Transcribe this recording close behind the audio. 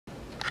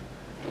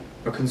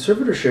A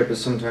conservatorship is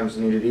sometimes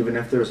needed even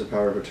if there is a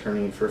power of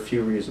attorney for a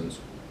few reasons.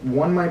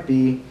 One might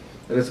be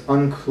that it's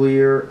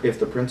unclear if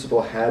the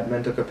principal had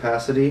mental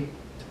capacity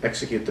to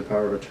execute the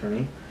power of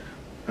attorney.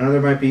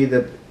 Another might be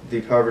that the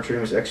power of attorney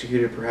was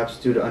executed perhaps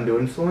due to undue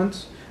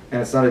influence,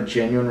 and it's not a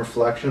genuine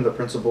reflection of the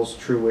principal's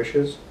true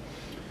wishes.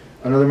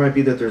 Another might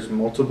be that there's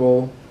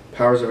multiple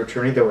powers of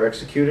attorney that were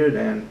executed,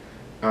 and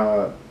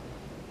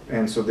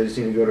so they just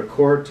need to go to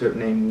court to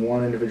name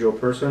one individual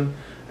person.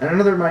 And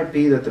another might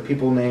be that the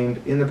people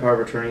named in the power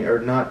of attorney are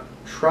not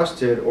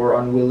trusted or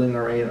unwilling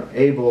or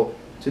able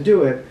to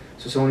do it,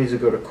 so someone needs to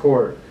go to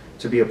court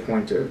to be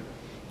appointed.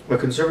 A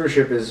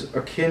conservatorship is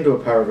akin to a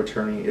power of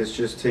attorney. It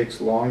just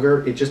takes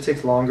longer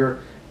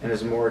and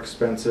is more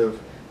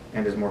expensive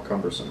and is more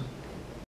cumbersome.